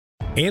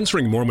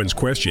Answering Mormons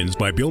Questions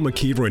by Bill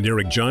McKeever and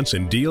Eric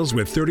Johnson deals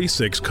with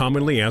 36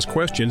 commonly asked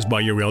questions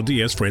by your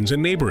LDS friends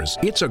and neighbors.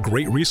 It's a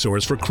great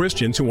resource for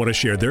Christians who want to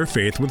share their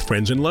faith with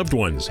friends and loved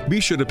ones. Be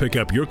sure to pick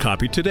up your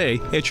copy today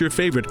at your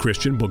favorite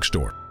Christian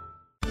bookstore.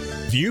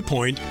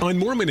 Viewpoint on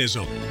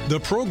Mormonism, the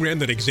program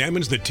that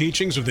examines the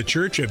teachings of the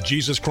Church of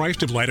Jesus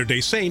Christ of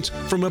Latter-day Saints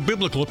from a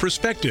biblical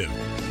perspective.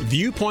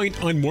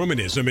 Viewpoint on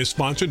Mormonism is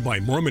sponsored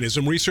by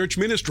Mormonism Research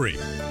Ministry.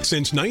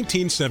 Since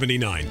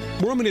 1979,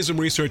 Mormonism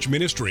Research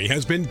Ministry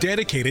has been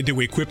dedicated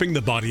to equipping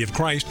the body of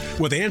Christ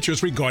with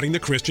answers regarding the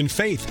Christian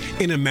faith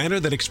in a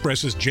manner that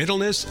expresses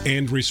gentleness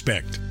and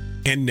respect.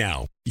 And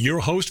now,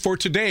 your host for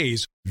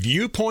today's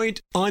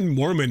Viewpoint on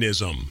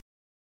Mormonism.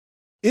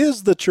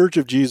 Is the Church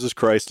of Jesus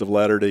Christ of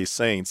Latter-day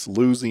Saints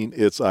losing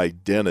its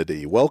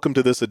identity? Welcome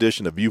to this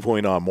edition of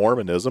Viewpoint on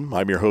Mormonism.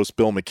 I'm your host,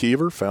 Bill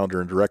McKeever,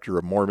 founder and director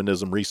of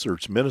Mormonism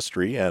Research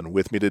Ministry, and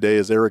with me today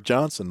is Eric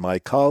Johnson, my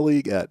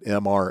colleague at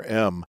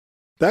MRM.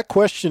 That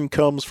question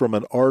comes from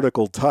an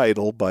article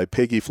titled by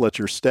Peggy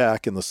Fletcher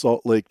Stack in the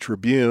Salt Lake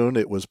Tribune.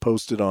 It was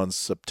posted on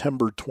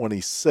September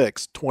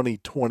 26,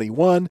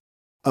 2021,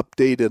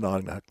 updated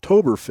on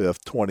October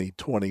 5th,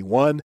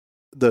 2021.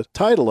 The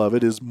title of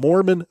it is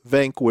Mormon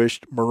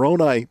Vanquished,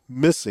 Moroni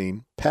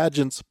Missing,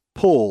 Pageants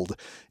Pulled.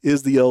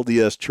 Is the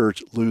LDS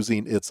Church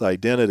losing its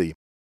identity?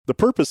 The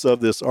purpose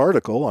of this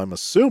article, I'm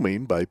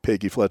assuming by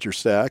Peggy Fletcher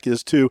Stack,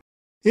 is to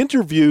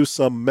interview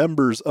some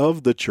members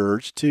of the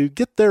church to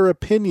get their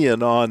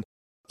opinion on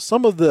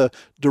some of the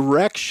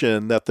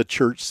direction that the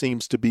church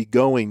seems to be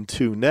going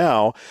to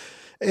now.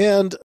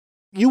 And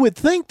you would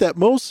think that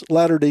most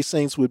Latter-day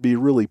Saints would be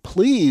really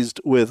pleased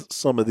with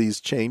some of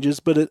these changes,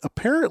 but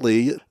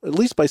apparently, at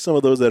least by some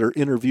of those that are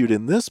interviewed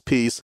in this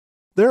piece,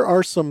 there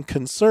are some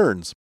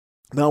concerns.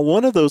 Now,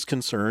 one of those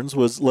concerns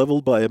was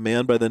leveled by a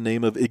man by the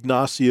name of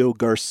Ignacio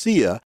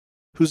Garcia,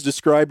 who's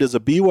described as a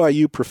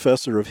BYU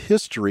professor of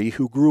history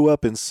who grew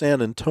up in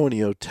San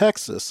Antonio,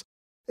 Texas.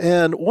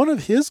 And one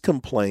of his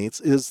complaints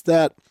is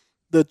that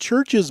the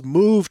church's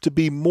move to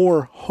be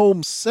more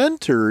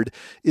home-centered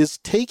is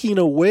taking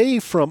away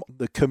from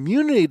the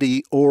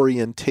community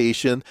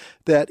orientation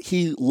that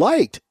he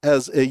liked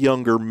as a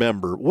younger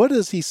member. What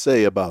does he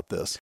say about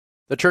this?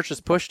 The church's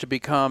push to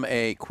become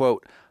a,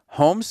 quote,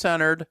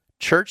 home-centered,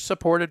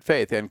 church-supported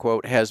faith, end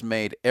quote, has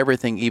made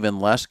everything even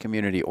less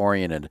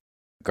community-oriented,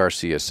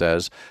 Garcia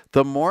says.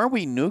 The more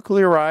we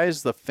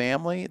nuclearize the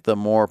family, the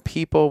more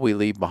people we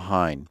leave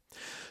behind.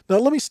 Now,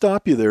 let me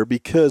stop you there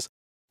because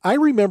I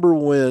remember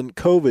when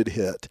COVID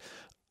hit,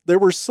 there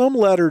were some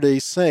Latter-day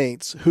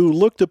Saints who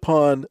looked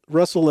upon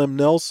Russell M.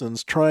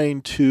 Nelson's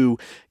trying to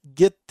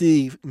get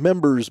the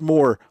members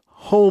more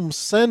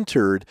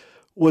home-centered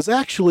was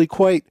actually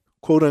quite,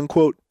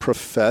 quote-unquote,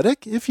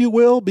 prophetic, if you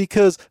will,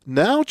 because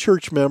now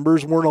church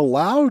members weren't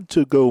allowed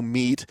to go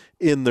meet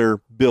in their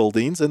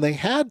buildings, and they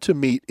had to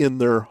meet in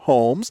their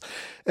homes.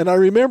 And I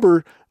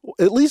remember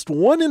at least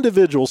one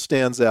individual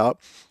stands out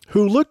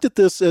who looked at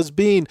this as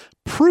being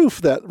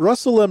proof that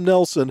Russell M.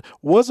 Nelson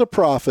was a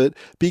prophet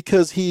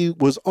because he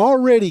was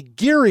already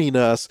gearing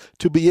us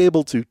to be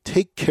able to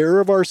take care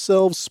of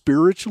ourselves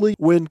spiritually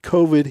when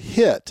COVID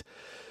hit.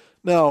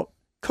 Now,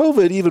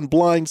 COVID even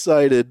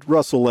blindsided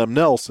Russell M.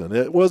 Nelson.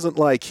 It wasn't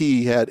like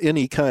he had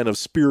any kind of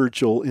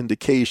spiritual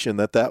indication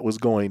that that was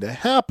going to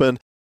happen,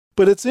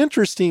 but it's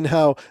interesting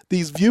how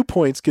these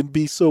viewpoints can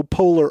be so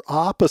polar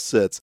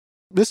opposites.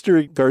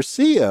 Mr.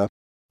 Garcia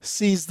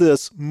sees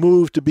this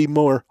move to be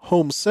more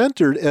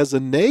home-centered as a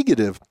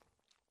negative.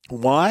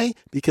 Why?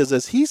 Because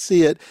as he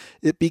sees it,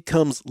 it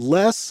becomes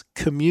less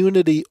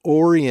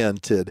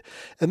community-oriented.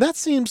 And that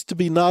seems to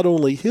be not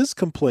only his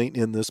complaint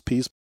in this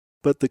piece,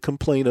 but the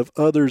complaint of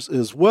others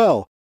as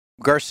well.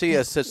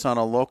 Garcia sits on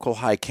a local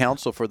high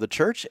council for the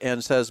church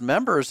and says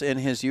members in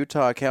his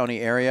Utah County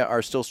area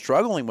are still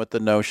struggling with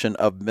the notion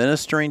of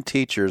ministering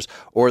teachers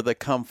or the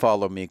Come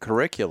Follow Me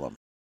curriculum.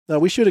 Now,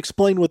 we should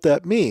explain what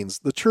that means.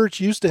 The church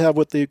used to have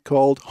what they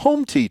called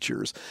home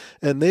teachers,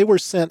 and they were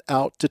sent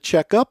out to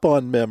check up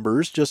on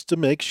members just to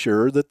make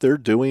sure that they're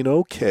doing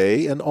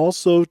okay and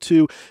also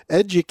to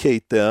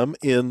educate them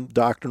in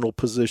doctrinal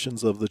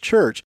positions of the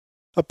church.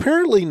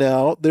 Apparently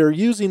now they're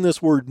using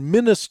this word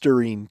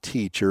ministering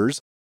teachers,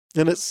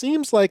 and it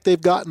seems like they've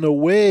gotten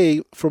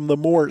away from the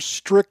more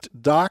strict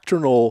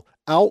doctrinal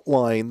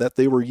outline that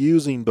they were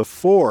using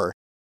before.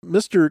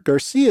 Mr.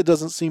 Garcia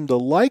doesn't seem to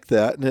like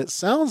that, and it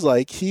sounds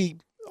like he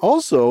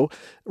also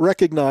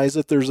recognized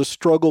that there's a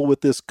struggle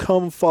with this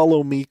Come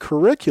Follow Me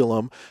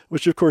curriculum,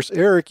 which, of course,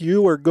 Eric,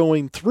 you are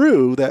going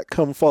through that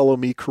Come Follow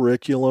Me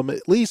curriculum,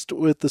 at least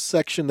with the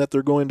section that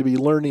they're going to be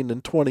learning in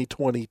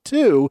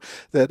 2022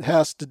 that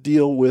has to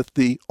deal with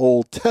the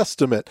Old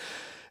Testament.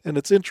 And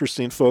it's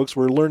interesting, folks,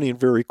 we're learning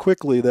very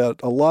quickly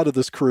that a lot of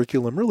this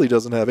curriculum really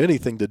doesn't have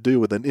anything to do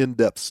with an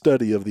in-depth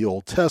study of the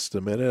Old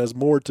Testament. It has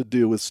more to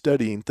do with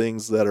studying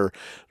things that are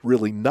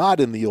really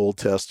not in the Old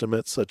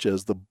Testament, such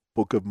as the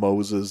Book of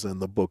Moses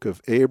and the Book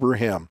of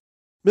Abraham.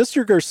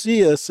 Mr.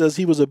 Garcia says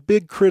he was a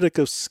big critic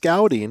of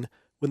scouting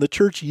when the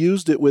church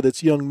used it with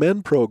its young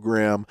men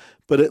program,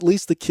 but at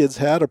least the kids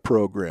had a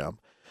program.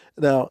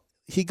 Now,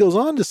 he goes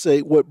on to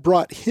say what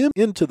brought him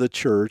into the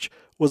church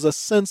was a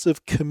sense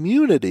of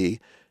community.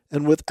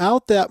 And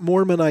without that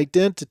Mormon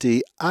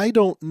identity, I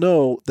don't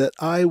know that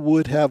I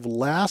would have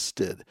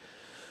lasted.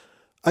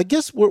 I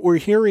guess what we're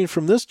hearing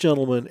from this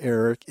gentleman,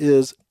 Eric,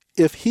 is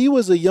if he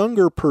was a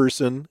younger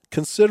person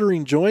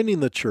considering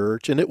joining the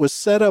church and it was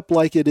set up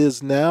like it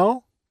is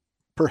now,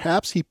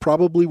 perhaps he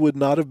probably would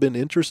not have been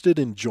interested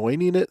in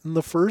joining it in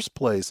the first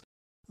place.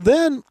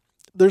 Then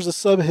there's a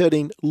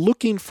subheading,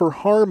 looking for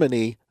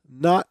harmony,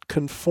 not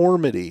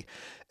conformity.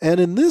 And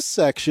in this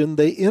section,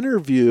 they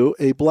interview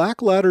a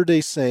Black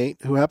Latter-day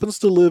Saint who happens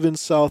to live in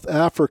South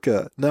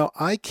Africa. Now,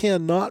 I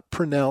cannot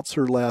pronounce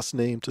her last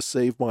name to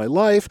save my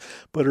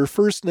life, but her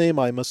first name,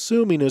 I'm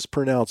assuming, is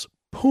pronounced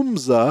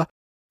Phumza.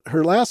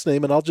 Her last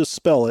name, and I'll just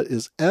spell it,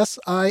 is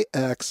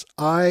Sixishe.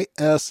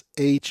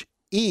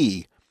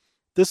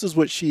 This is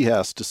what she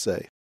has to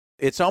say.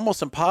 It's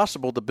almost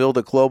impossible to build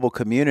a global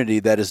community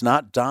that is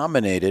not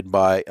dominated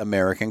by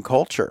American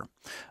culture.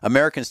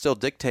 Americans still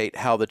dictate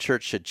how the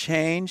church should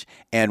change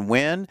and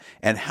when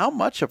and how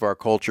much of our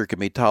culture can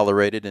be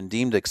tolerated and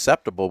deemed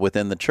acceptable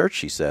within the church,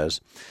 she says.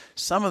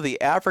 Some of the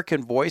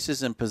African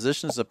voices in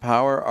positions of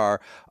power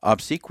are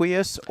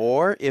obsequious,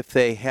 or if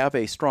they have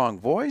a strong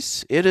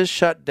voice, it is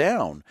shut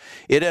down.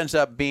 It ends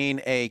up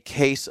being a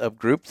case of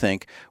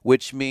groupthink,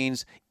 which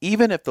means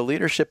even if the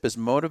leadership is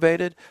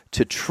motivated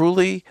to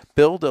truly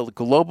build a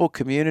global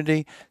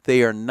community,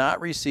 they are not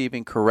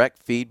receiving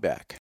correct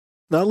feedback.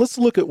 Now let's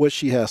look at what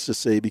she has to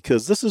say,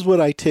 because this is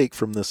what I take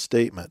from this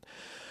statement.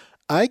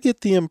 I get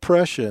the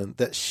impression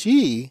that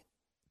she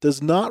does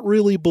not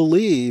really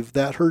believe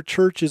that her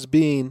church is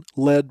being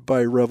led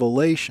by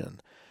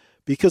revelation.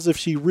 Because if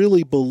she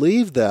really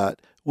believed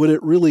that, would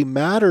it really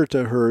matter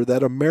to her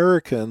that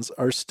Americans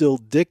are still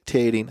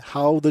dictating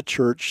how the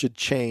church should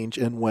change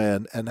and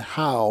when, and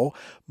how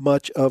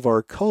much of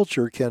our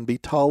culture can be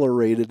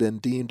tolerated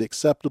and deemed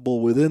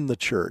acceptable within the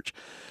church?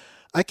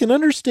 I can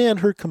understand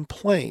her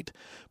complaint,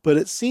 but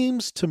it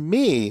seems to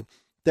me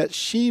that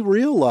she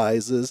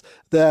realizes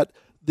that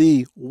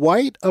the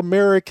white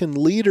American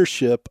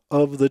leadership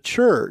of the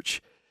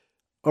church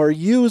are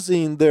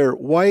using their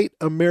white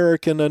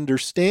American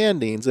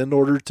understandings in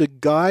order to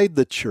guide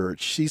the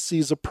church. She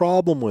sees a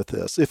problem with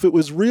this. If it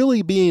was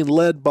really being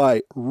led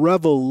by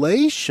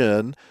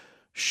revelation,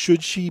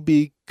 should she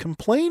be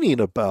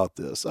complaining about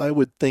this? I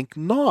would think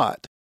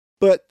not.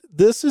 But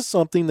this is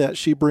something that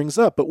she brings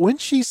up. But when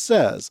she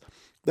says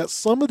that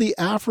some of the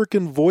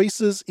African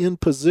voices in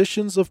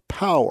positions of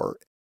power,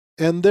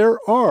 and there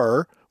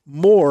are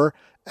more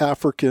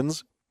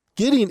Africans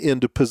getting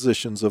into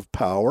positions of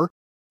power.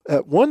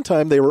 At one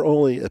time, they were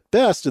only at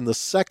best in the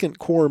second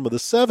quorum of the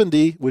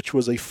 70, which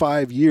was a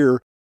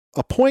 5-year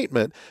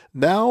appointment.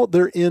 Now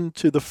they're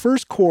into the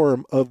first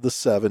quorum of the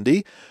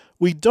 70.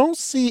 We don't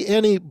see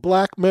any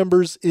black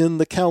members in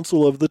the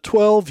Council of the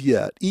 12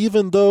 yet,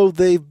 even though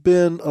they've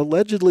been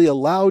allegedly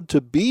allowed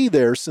to be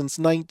there since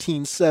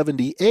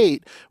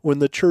 1978, when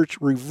the church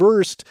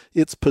reversed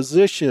its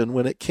position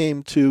when it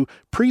came to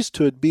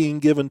priesthood being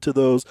given to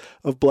those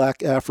of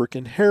black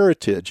African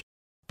heritage.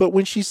 But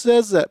when she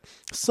says that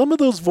some of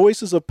those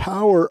voices of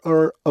power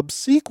are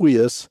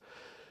obsequious,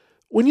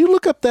 when you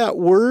look up that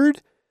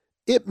word,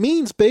 it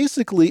means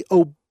basically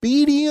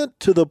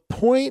obedient to the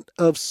point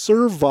of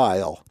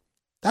servile.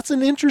 That's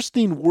an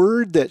interesting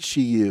word that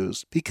she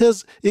used,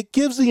 because it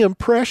gives the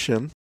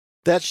impression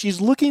that she's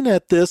looking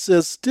at this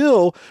as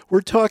still we're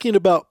talking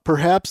about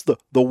perhaps the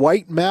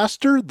white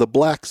master, the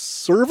black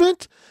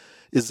servant.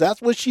 Is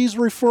that what she's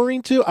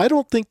referring to? I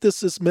don't think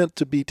this is meant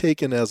to be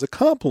taken as a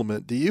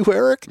compliment. Do you,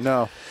 Eric?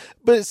 No.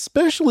 But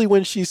especially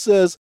when she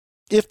says,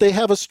 if they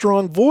have a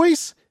strong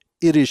voice,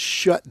 it is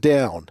shut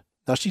down.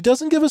 Now, she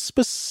doesn't give a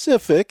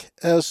specific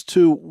as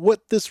to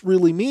what this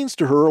really means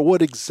to her or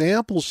what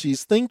example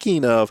she's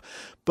thinking of,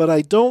 but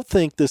I don't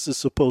think this is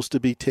supposed to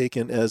be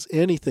taken as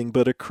anything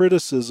but a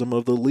criticism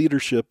of the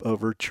leadership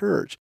of her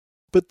church.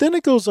 But then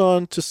it goes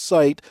on to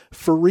cite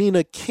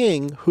Farina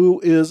King, who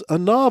is a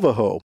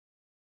Navajo.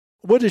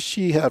 What does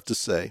she have to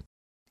say?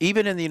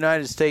 Even in the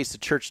United States, the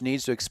church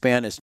needs to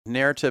expand its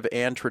narrative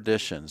and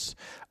traditions.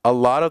 A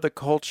lot of the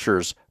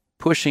cultures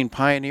pushing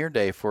Pioneer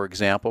Day, for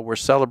example, we're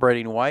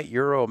celebrating white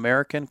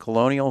Euro-American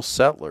colonial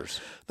settlers.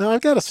 Now,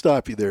 I've got to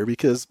stop you there,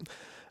 because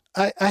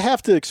I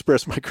have to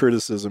express my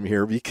criticism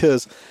here,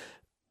 because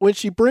when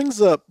she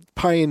brings up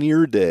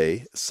Pioneer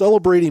Day,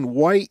 celebrating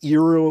white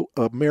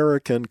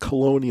Euro-American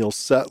colonial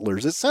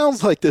settlers, it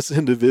sounds like this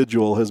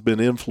individual has been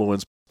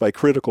influenced by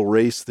critical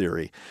race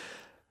theory.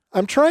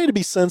 I'm trying to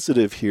be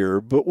sensitive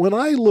here, but when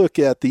I look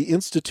at the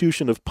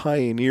institution of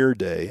Pioneer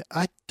Day,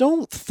 I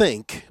don't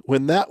think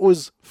when that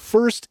was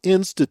first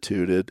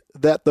instituted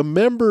that the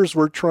members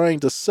were trying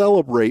to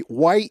celebrate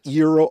white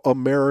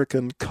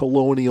Euro-American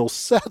colonial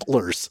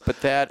settlers.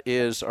 But that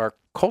is our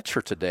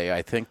culture today.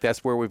 I think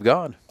that's where we've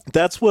gone.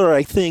 That's where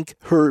I think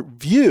her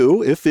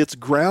view, if it's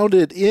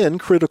grounded in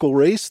critical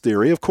race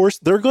theory, of course,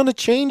 they're going to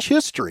change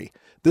history.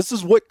 This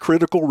is what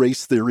critical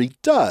race theory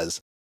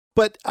does.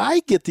 But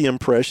I get the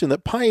impression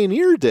that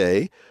Pioneer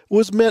Day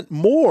was meant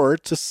more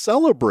to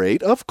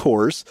celebrate, of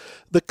course,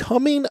 the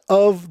coming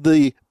of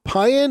the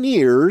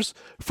pioneers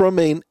from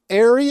an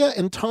area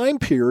and time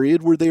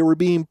period where they were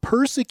being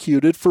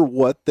persecuted for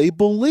what they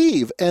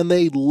believe. And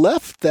they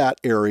left that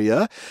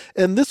area,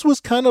 and this was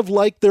kind of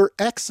like their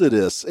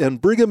Exodus,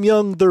 and Brigham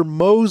Young, their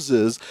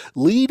Moses,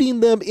 leading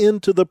them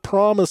into the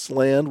promised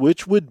land,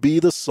 which would be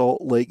the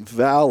Salt Lake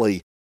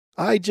Valley.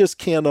 I just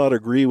cannot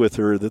agree with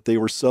her that they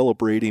were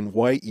celebrating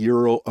white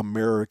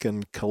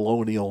Euro-American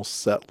colonial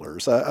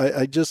settlers.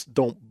 I just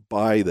don't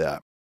buy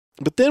that.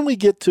 But then we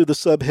get to the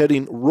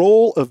subheading,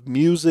 Role of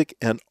Music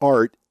and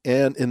Art,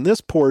 and in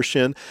this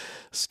portion,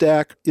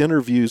 Stack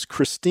interviews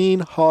Christine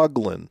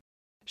Hoagland.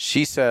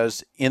 She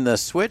says, in the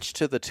switch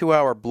to the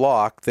 2-hour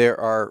block, there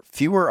are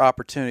fewer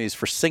opportunities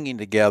for singing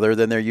together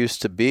than there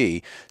used to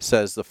be,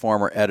 says the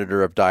former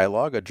editor of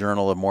Dialogue, a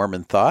journal of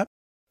Mormon thought.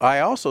 I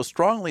also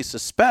strongly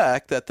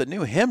suspect that the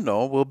new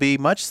hymnal will be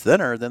much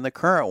thinner than the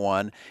current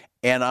one,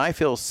 and I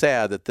feel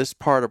sad that this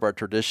part of our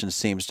tradition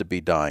seems to be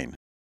dying.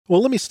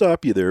 Well, let me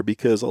stop you there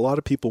because a lot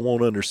of people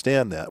won't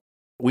understand that.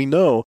 We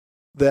know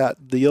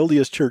that the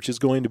LDS Church is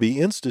going to be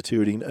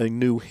instituting a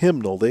new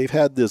hymnal. They've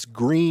had this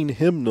green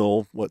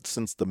hymnal,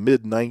 since the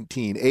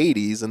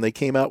mid-1980s, and they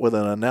came out with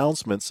an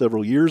announcement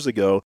several years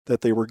ago that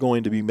they were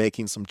going to be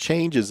making some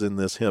changes in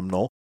this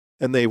hymnal.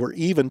 And they were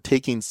even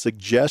taking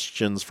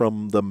suggestions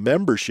from the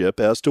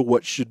membership as to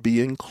what should be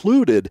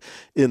included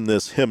in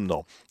this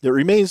hymnal. It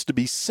remains to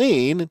be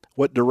seen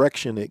what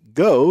direction it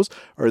goes.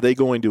 Are they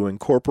going to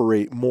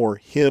incorporate more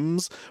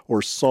hymns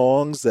or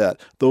songs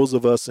that those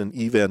of us in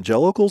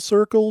evangelical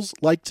circles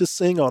like to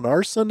sing on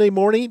our Sunday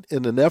morning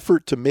in an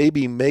effort to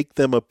maybe make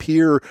them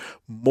appear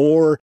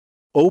more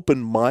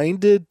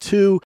open-minded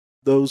to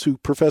those who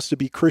profess to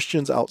be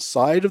Christians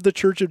outside of the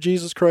Church of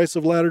Jesus Christ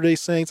of Latter-day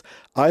Saints?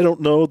 I don't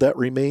know. That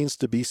remains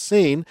to be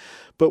seen.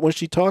 But when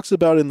she talks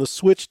about in the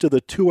switch to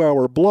the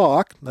 2-hour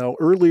block, now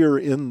earlier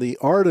in the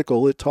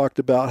article, it talked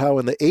about how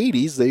in the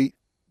 80s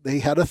they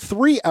had a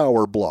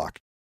 3-hour block.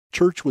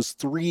 Church was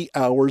 3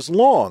 hours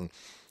long.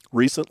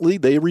 Recently,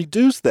 they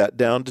reduced that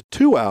down to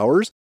 2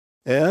 hours,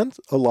 and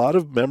a lot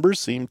of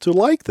members seem to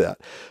like that.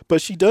 But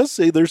she does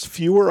say there's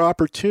fewer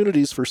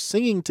opportunities for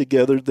singing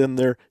together than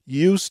there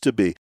used to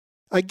be.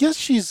 I guess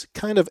she's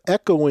kind of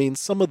echoing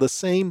some of the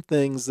same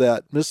things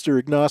that Mr.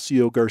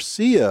 Ignacio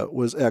Garcia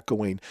was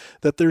echoing,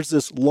 that there's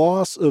this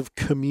loss of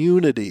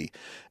community.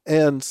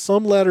 And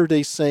some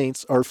Latter-day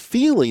Saints are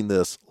feeling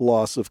this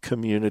loss of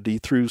community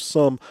through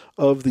some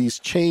of these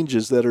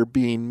changes that are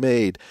being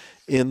made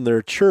in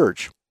their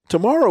church.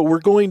 Tomorrow, we're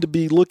going to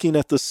be looking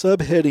at the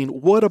subheading,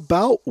 What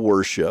About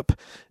Worship?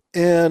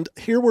 And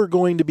here we're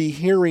going to be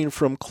hearing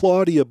from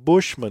Claudia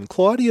Bushman.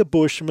 Claudia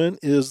Bushman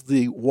is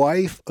the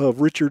wife of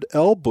Richard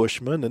L.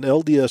 Bushman, an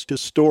LDS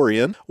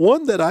historian,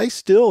 one that I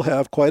still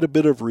have quite a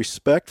bit of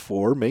respect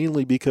for,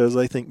 mainly because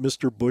I think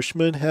Mr.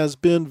 Bushman has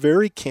been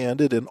very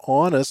candid and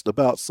honest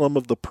about some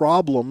of the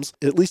problems,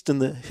 at least in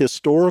the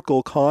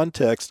historical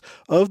context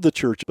of the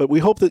church. But we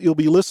hope that you'll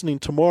be listening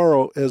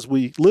tomorrow as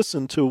we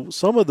listen to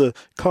some of the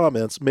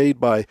comments made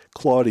by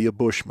Claudia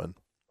Bushman.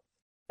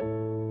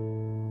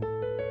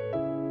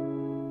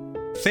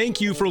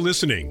 Thank you for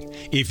listening.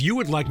 If you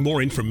would like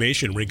more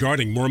information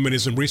regarding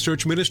Mormonism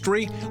Research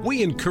Ministry,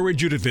 we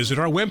encourage you to visit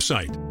our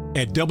website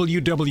at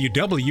www.mrm.org,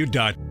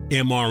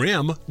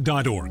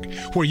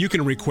 where you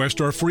can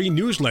request our free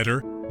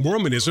newsletter,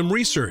 Mormonism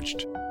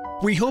Researched.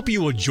 We hope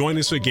you will join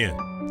us again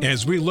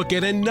as we look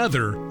at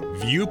another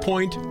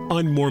viewpoint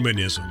on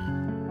Mormonism.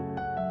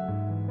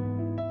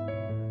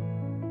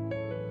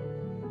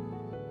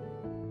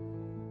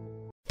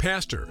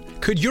 Pastor,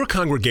 could your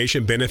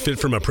congregation benefit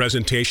from a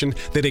presentation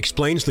that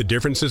explains the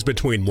differences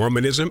between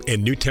Mormonism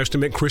and New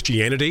Testament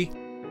Christianity?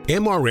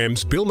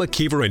 MRM's Bill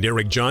McKeever and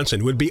Eric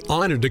Johnson would be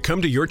honored to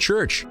come to your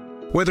church.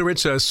 Whether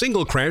it's a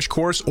single crash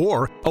course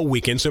or a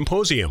weekend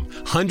symposium,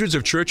 hundreds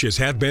of churches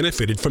have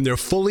benefited from their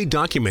fully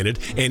documented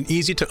and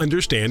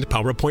easy-to-understand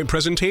PowerPoint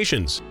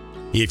presentations.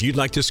 If you'd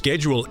like to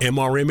schedule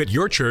MRM at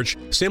your church,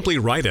 simply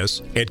write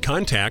us at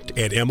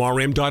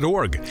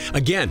contact@mrm.org.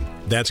 Again,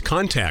 that's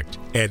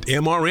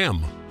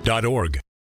contact@mrm.org.